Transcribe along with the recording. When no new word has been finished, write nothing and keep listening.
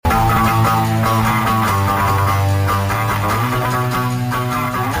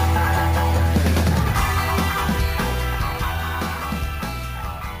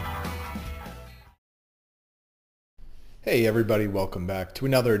Hey everybody, welcome back to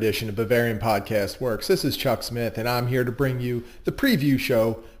another edition of Bavarian Podcast Works. This is Chuck Smith and I'm here to bring you the preview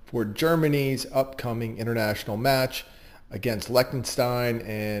show for Germany's upcoming international match against Liechtenstein,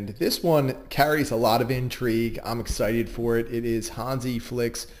 and this one carries a lot of intrigue. I'm excited for it. It is Hansi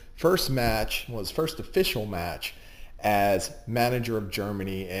Flick's first match, well, his first official match as manager of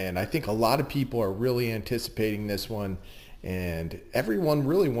Germany, and I think a lot of people are really anticipating this one, and everyone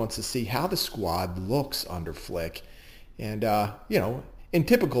really wants to see how the squad looks under Flick. And, in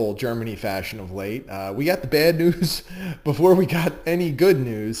typical Germany fashion of late, we got the bad news before we got any good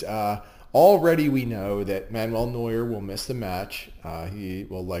news. Already we know that Manuel Neuer will miss the match. He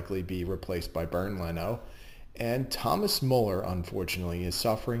will likely be replaced by Bernd Leno. And Thomas Muller, unfortunately, is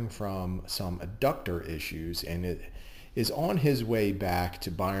suffering from some adductor issues and it is on his way back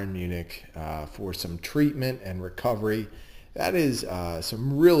to Bayern Munich for some treatment and recovery. That is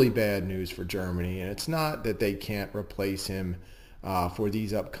some really bad news for Germany, and it's not that they can't replace him for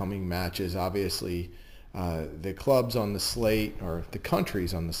these upcoming matches. Obviously, the clubs on the slate, or the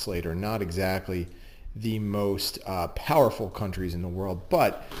countries on the slate, are not exactly the most powerful countries in the world,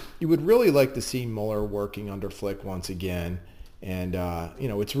 but you would really like to see Muller working under Flick once again, and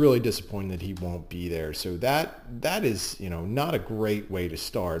it's really disappointing that he won't be there. So that is not a great way to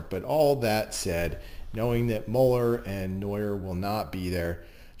start, but all that said, knowing that Muller and Neuer will not be there,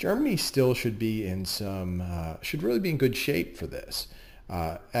 Germany still should be in should really be in good shape for this.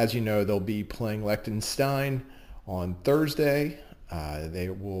 As you know, they'll be playing Liechtenstein on Thursday. They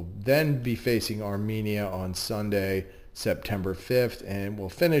will then be facing Armenia on Sunday, September 5th, and will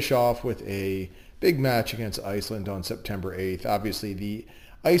finish off with a big match against Iceland on September 8th. Obviously, the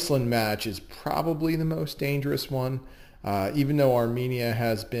Iceland match is probably the most dangerous one, even though Armenia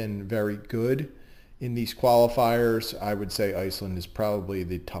has been very good in these qualifiers. I would say Iceland is probably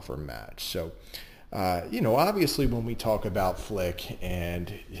the tougher match. So, obviously when we talk about Flick and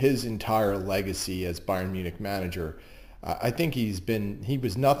his entire legacy as Bayern Munich manager, I think he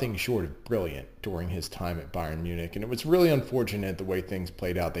was nothing short of brilliant during his time at Bayern Munich. And it was really unfortunate the way things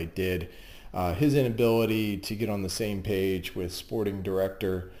played out. They did. His inability to get on the same page with sporting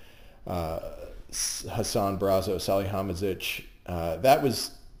director Hassan Brazo Salihamidzic, that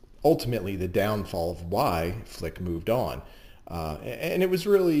was ultimately the downfall of why Flick moved on. And it was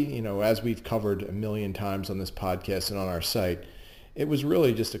really, as we've covered a million times on this podcast and on our site, it was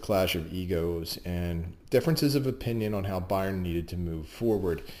really just a clash of egos and differences of opinion on how Bayern needed to move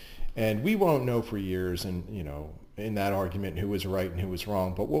forward. And we won't know for years, and, in that argument, who was right and who was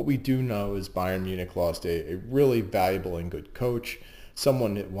wrong. But what we do know is Bayern Munich lost a really valuable and good coach,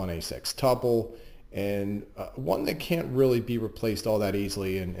 someone that won a sextuple, and one that can't really be replaced all that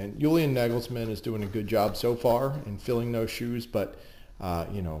easily. And Julian Nagelsmann is doing a good job so far in filling those shoes, but,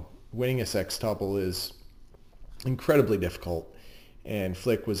 winning a sextuple is incredibly difficult, and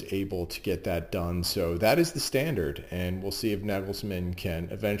Flick was able to get that done. So that is the standard, and we'll see if Nagelsmann can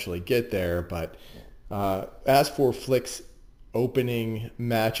eventually get there. But as for Flick's opening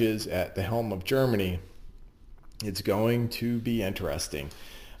matches at the helm of Germany, it's going to be interesting.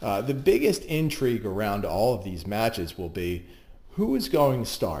 The biggest intrigue around all of these matches will be who is going to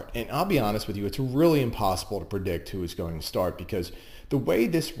start. And I'll be honest with you, it's really impossible to predict who is going to start because the way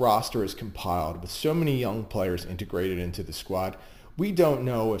this roster is compiled with so many young players integrated into the squad, we don't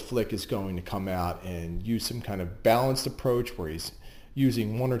know if Flick is going to come out and use some kind of balanced approach where he's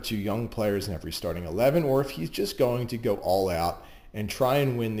using one or two young players in every starting 11, or if he's just going to go all out and try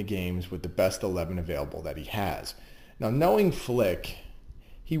and win the games with the best 11 available that he has. Now, knowing Flick,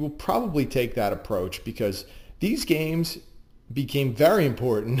 he will probably take that approach because these games became very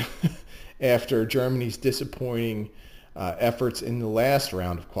important after Germany's disappointing efforts in the last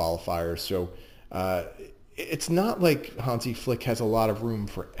round of qualifiers. So it's not like Hansi Flick has a lot of room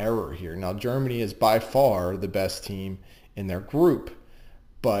for error here. Now, Germany is by far the best team in their group,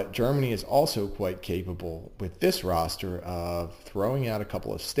 but Germany is also quite capable with this roster of throwing out a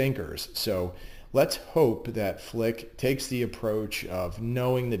couple of stinkers. So let's hope that Flick takes the approach of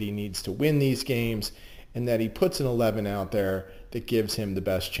knowing that he needs to win these games and that he puts an 11 out there that gives him the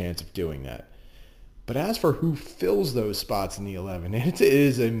best chance of doing that. But as for who fills those spots in the 11, it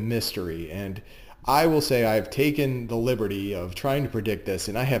is a mystery. And I will say I've taken the liberty of trying to predict this,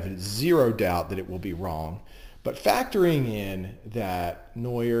 and I have zero doubt that it will be wrong. But factoring in that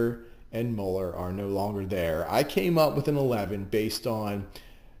Neuer and Muller are no longer there, I came up with an 11 based on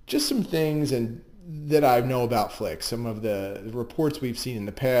just some things that I know about Flick, some of the reports we've seen in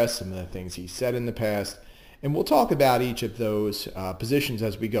the past, some of the things he said in the past. And we'll talk about each of those positions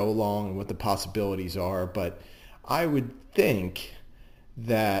as we go along and what the possibilities are. But I would think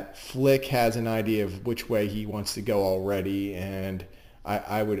that Flick has an idea of which way he wants to go already, and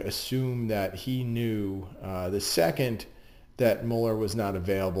I would assume that he knew the second that Mueller was not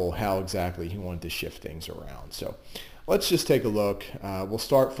available how exactly he wanted to shift things around. So let's just take a look. We'll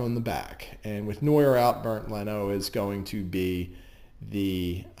start from the back. And with Neuer out, Bernd Leno is going to be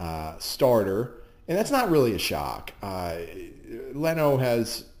the starter. And that's not really a shock. Leno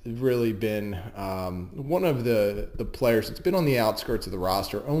has really been one of the players that's been on the outskirts of the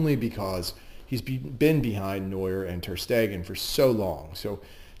roster only because he's been behind Neuer and Ter Stegen for so long. So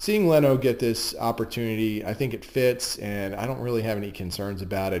seeing Leno get this opportunity, I think it fits, and I don't really have any concerns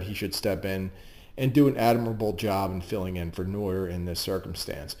about it. He should step in and do an admirable job in filling in for Neuer in this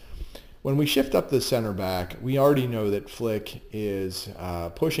circumstance. When we shift up the center back, we already know that Flick is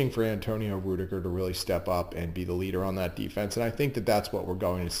pushing for Antonio Rudiger to really step up and be the leader on that defense, and I think that that's what we're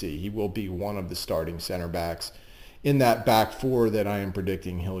going to see. He will be one of the starting center backs in that back four that I am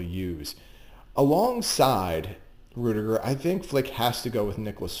predicting he'll use. Alongside Rudiger, I think Flick has to go with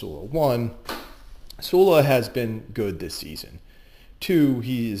Niklas Süle. One, Süle has been good this season. Two,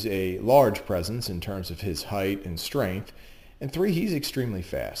 he is a large presence in terms of his height and strength. And three, he's extremely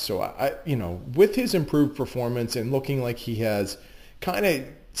fast. So, with his improved performance and looking like he has kind of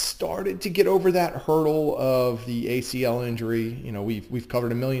started to get over that hurdle of the ACL injury, we've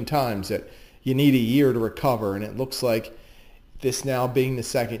covered a million times that you need a year to recover. And it looks like this now being the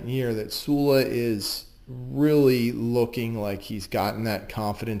second year that Süle is really looking like he's gotten that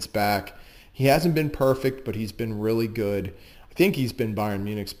confidence back. He hasn't been perfect, but he's been really good. I think he's been Bayern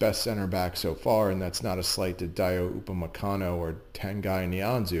Munich's best center back so far, and that's not a slight to Dio Upamecano or Tengai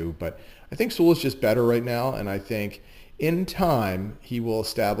Nianzou, but I think Süle is just better right now, and I think in time he will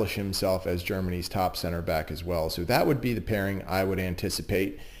establish himself as Germany's top center back as well. So that would be the pairing I would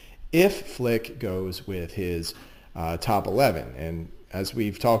anticipate if Flick goes with his top 11. And as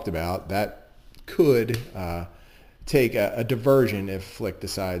we've talked about, that could take a diversion if Flick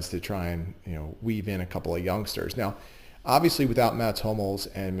decides to try and weave in a couple of youngsters. Now, obviously, without Mats Hummels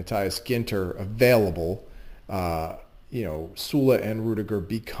and Matthias Ginter available, Süle and Rudiger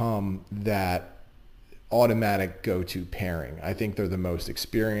become that automatic go-to pairing. I think they're the most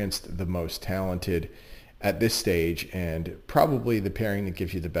experienced, the most talented at this stage, and probably the pairing that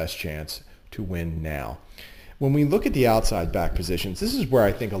gives you the best chance to win now. When we look at the outside back positions, this is where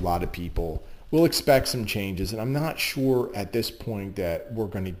I think a lot of people will expect some changes, and I'm not sure at this point that we're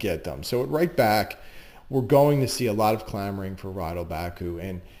going to get them. So at right back, we're going to see a lot of clamoring for Rydal Baku,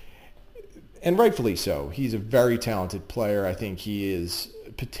 and rightfully so. He's a very talented player. I think he is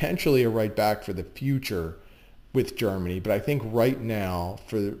potentially a right back for the future with Germany, but I think right now,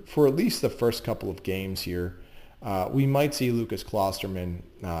 for at least the first couple of games here, we might see Lucas Klostermann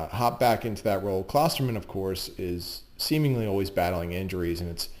hop back into that role. Klostermann, of course, is seemingly always battling injuries, and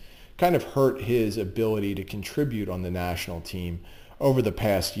it's kind of hurt his ability to contribute on the national team over the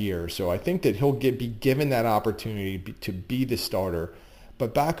past year. So I think that he'll be given that opportunity to be the starter.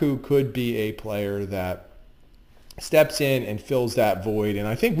 But Baku could be a player that steps in and fills that void. And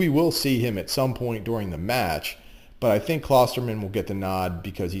I think we will see him at some point during the match. But I think Klostermann will get the nod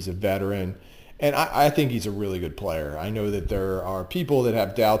because he's a veteran. And I think he's a really good player. I know that there are people that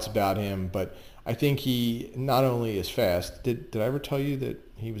have doubts about him, but I think he not only is fast. Did I ever tell you that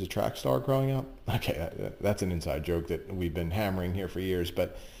he was a track star growing up? Okay, that's an inside joke that we've been hammering here for years,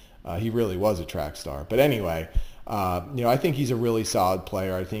 but he really was a track star. But anyway, I think he's a really solid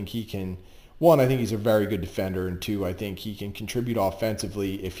player. I think he can, one, I think he's a very good defender, and two, I think he can contribute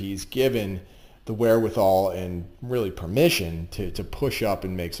offensively if he's given the wherewithal and really permission to push up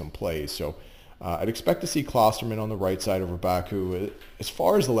and make some plays. So I'd expect to see Klostermann on the right side over Baku. As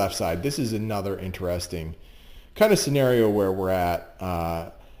far as the left side, this is another interesting kind of scenario where we're at,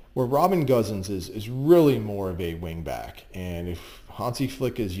 where Robin Gosens is really more of a wing back. And if Hansi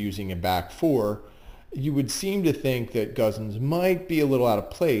Flick is using a back four, you would seem to think that Gosens might be a little out of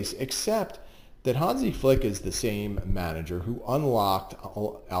place, except that Hansi Flick is the same manager who unlocked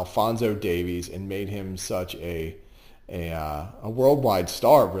Alphonso Davies and made him such a worldwide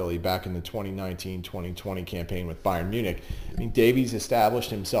star, really, back in the 2019-2020 campaign with Bayern Munich. I mean, Davies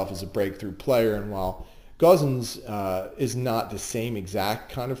established himself as a breakthrough player, and while Gosens is not the same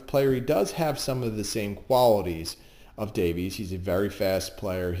exact kind of player, he does have some of the same qualities of Davies. He's a very fast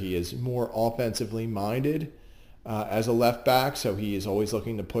player. He is more offensively minded as a left back, so he is always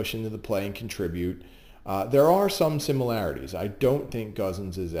looking to push into the play and contribute. There are some similarities. I don't think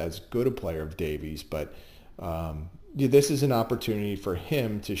Gosens is as good a player as Davies, but this is an opportunity for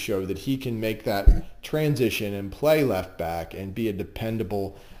him to show that he can make that transition and play left back and be a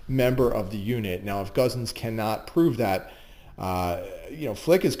dependable member of the unit. Now, if Gosens cannot prove that,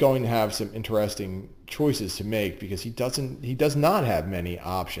 Flick is going to have some interesting choices to make because he does not have many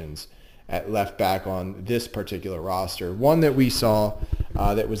options at left back on this particular roster. One that we saw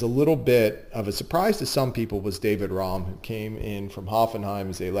that was a little bit of a surprise to some people was David Raum, who came in from Hoffenheim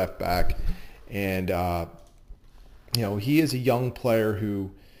as a left back. And, he is a young player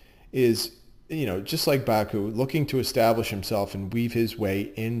who is, just like Baku, looking to establish himself and weave his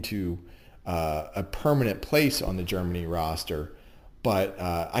way into a permanent place on the Germany roster. But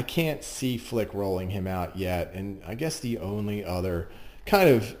I can't see Flick rolling him out yet. And I guess the only other kind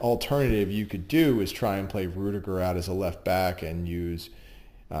of alternative you could do is try and play Rudiger out as a left back and use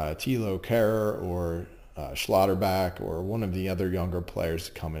Thilo Kehrer or Schlotterbeck or one of the other younger players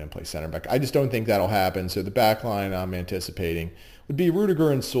to come in and play center back. I just don't think that'll happen. So the back line I'm anticipating would be Rudiger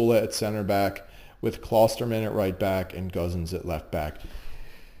and Sula at center back with Klosterman at right back and Gosens at left back.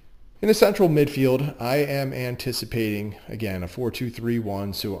 In the central midfield, I am anticipating, again, a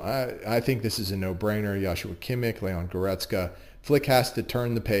 4-2-3-1. So I think this is a no-brainer. Joshua Kimmich, Leon Goretzka. Flick has to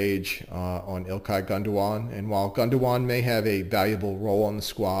turn the page on Ilkay Gundogan. And while Gundogan may have a valuable role on the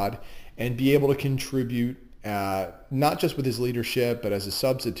squad and be able to contribute, not just with his leadership, but as a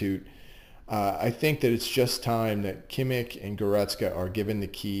substitute, I think that it's just time that Kimmich and Goretzka are given the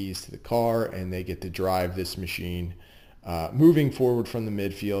keys to the car and they get to drive this machine moving forward from the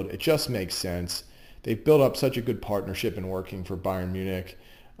midfield. It just makes sense. They've built up such a good partnership in working for Bayern Munich.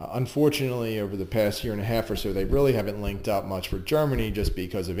 Unfortunately, over the past year and a half or so, they really haven't linked up much for Germany just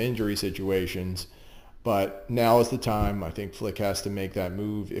because of injury situations. But now is the time. I think Flick has to make that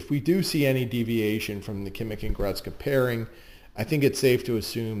move. If we do see any deviation from the Kimmich and Goretzka pairing, I think it's safe to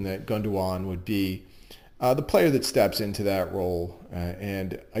assume that Gundogan would be the player that steps into that role.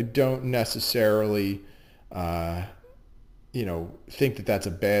 And I don't necessarily, think that that's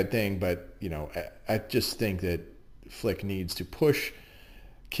a bad thing. But, I just think that Flick needs to push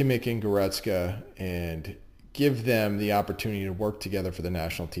Kimmich and Goretzka and give them the opportunity to work together for the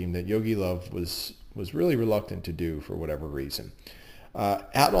national team that Jogi Löw was really reluctant to do for whatever reason.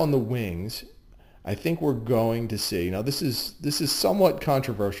 Out on the wings, I think we're going to see, now this is somewhat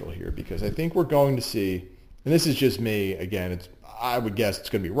controversial here because I think we're going to see, and this is just me, again, I would guess it's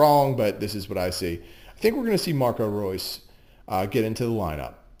going to be wrong, but this is what I see. I think we're going to see Marco Reus get into the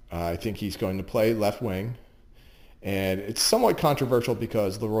lineup. I think he's going to play left wing. And it's somewhat controversial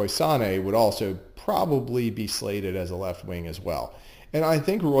because Leroy Sané would also probably be slated as a left wing as well. And I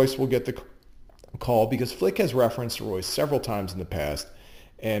think Royce will get the call because Flick has referenced Royce several times in the past.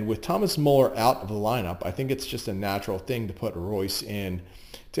 And with Thomas Muller out of the lineup, I think it's just a natural thing to put Royce in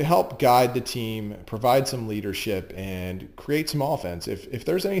to help guide the team, provide some leadership, and create some offense. If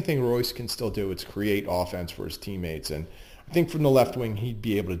there's anything Royce can still do, it's create offense for his teammates. And I think from the left wing, he'd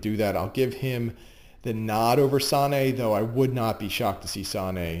be able to do that. I'll give him the nod over Sané, though I would not be shocked to see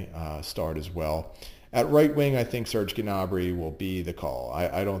Sané start as well. At right wing, I think Serge Gnabry will be the call.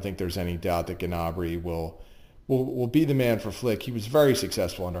 I don't think there's any doubt that Gnabry will be the man for Flick. He was very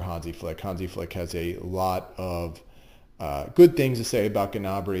successful under Hansi Flick. Hansi Flick has a lot of good things to say about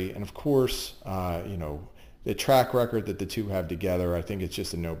Gnabry. And of course, the track record that the two have together, I think it's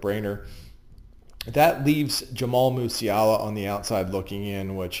just a no-brainer. That leaves Jamal Musiala on the outside looking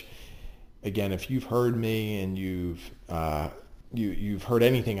in, which, again, if you've heard me and you've heard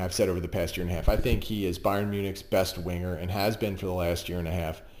anything I've said over the past year and a half, I think he is Bayern Munich's best winger and has been for the last year and a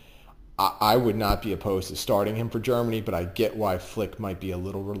half. I would not be opposed to starting him for Germany, but I get why Flick might be a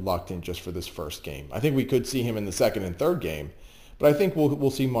little reluctant just for this first game. I think we could see him in the second and third game, but I think we'll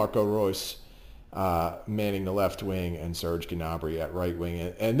see Marco Reus manning the left wing and Serge Gnabry at right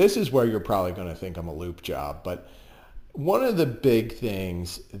wing. And this is where you're probably going to think I'm a loop job, but one of the big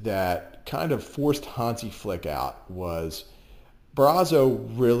things that kind of forced Hansi Flick out was Brazzo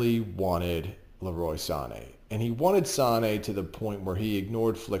really wanted Leroy Sané. And he wanted Sané to the point where he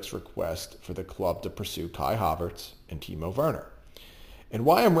ignored Flick's request for the club to pursue Kai Havertz and Timo Werner. And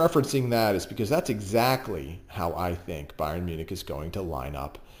why I'm referencing that is because that's exactly how I think Bayern Munich is going to line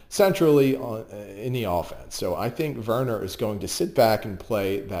up centrally in the offense. So I think Werner is going to sit back and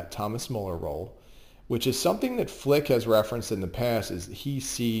play that Thomas Muller role, which is something that Flick has referenced in the past, is he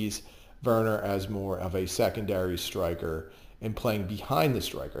sees Werner as more of a secondary striker and playing behind the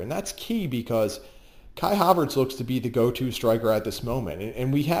striker. And that's key because Kai Havertz looks to be the go-to striker at this moment.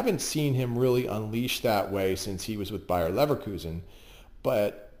 And we haven't seen him really unleash that way since he was with Bayer Leverkusen.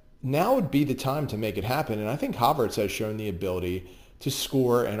 But now would be the time to make it happen. And I think Havertz has shown the ability to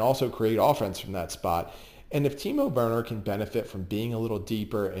score and also create offense from that spot. And if Timo Werner can benefit from being a little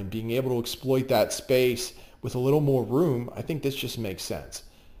deeper and being able to exploit that space with a little more room, I think this just makes sense.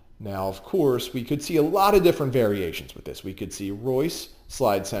 Now, of course, we could see a lot of different variations with this. We could see Royce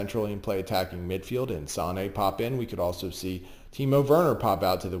slide centrally and play attacking midfield and Sané pop in. We could also see Timo Werner pop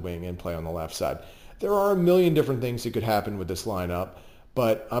out to the wing and play on the left side. There are a million different things that could happen with this lineup,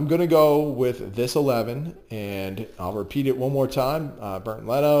 but I'm going to go with this 11, and I'll repeat it one more time. Bernd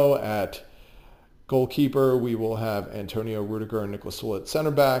Leno at goalkeeper. We will have Antonio Rudiger and Niklas Süle at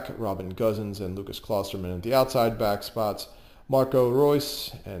center back, Robin Gosens and Lucas Klosterman at the outside back spots, Marco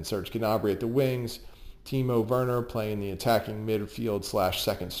Reus and Serge Gnabry at the wings, Timo Werner playing the attacking midfield /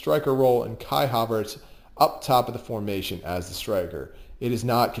 second striker role, and Kai Havertz up top of the formation as the striker. It is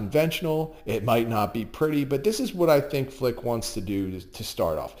not conventional. It might not be pretty, but this is what I think Flick wants to do to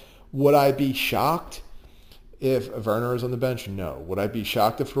start off. Would I be shocked if Werner is on the bench? No. Would I be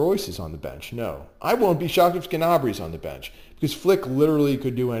shocked if Reus is on the bench? No. I won't be shocked if Gnabry is on the bench, because Flick literally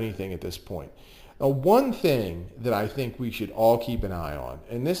could do anything at this point. Now, one thing that I think we should all keep an eye on,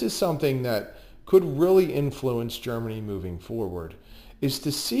 and this is something that could really influence Germany moving forward, is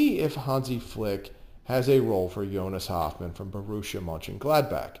to see if Hansi Flick has a role for Jonas Hoffmann from Borussia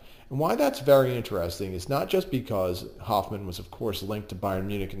Mönchengladbach. And why that's very interesting is not just because Hoffmann was, of course, linked to Bayern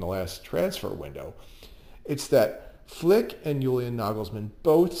Munich in the last transfer window. It's that Flick and Julian Nagelsmann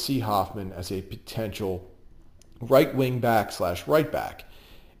both see Hoffmann as a potential right wing back / right back.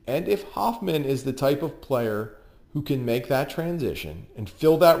 And if Hoffmann is the type of player who can make that transition and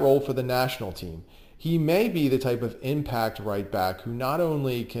fill that role for the national team, he may be the type of impact right back who not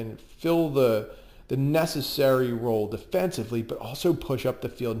only can fill the necessary role defensively, but also push up the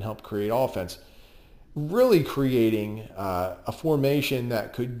field and help create offense, really creating a formation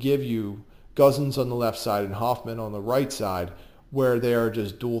that could give you Gosens on the left side and Hoffmann on the right side, where they are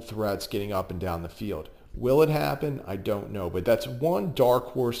just dual threats getting up and down the field. Will it happen? I don't know, but that's one dark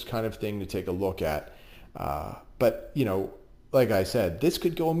horse kind of thing to take a look at. But, like I said, this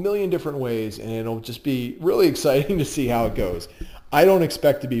could go a million different ways, and it'll just be really exciting to see how it goes. I don't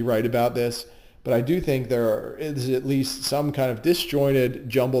expect to be right about this, but I do think there is at least some kind of disjointed,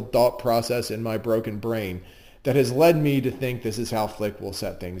 jumbled thought process in my broken brain that has led me to think this is how Flick will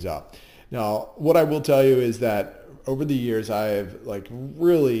set things up. Now, what I will tell you is that over the years, I have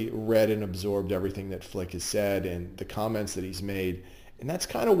really read and absorbed everything that Flick has said and the comments that he's made. And that's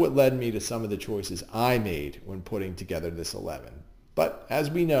kind of what led me to some of the choices I made when putting together this 11. But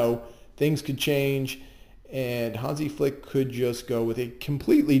as we know, things could change, and Hansi Flick could just go with a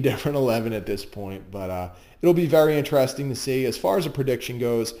completely different 11 at this point. But it'll be very interesting to see. As far as a prediction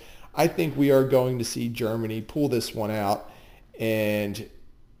goes, I think we are going to see Germany pull this one out and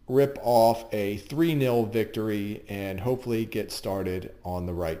rip off a 3-0 victory and hopefully get started on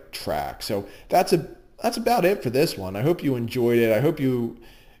the right track. So that's about it for this one. I hope you enjoyed it. I hope you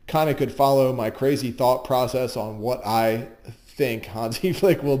kind of could follow my crazy thought process on what I think Hansi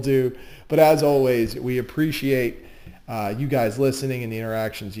Flick will do. But as always, we appreciate you guys listening and the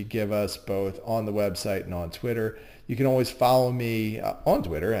interactions you give us both on the website and on Twitter. You can always follow me on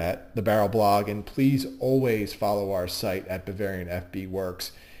Twitter at The Barrel Blog, and please always follow our site at Bavarian FB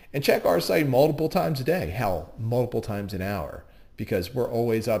Works. And check our site multiple times a day, hell, multiple times an hour, because we're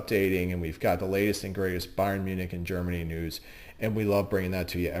always updating and we've got the latest and greatest Bayern Munich and Germany news, and we love bringing that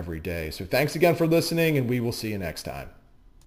to you every day. So thanks again for listening, and we will see you next time.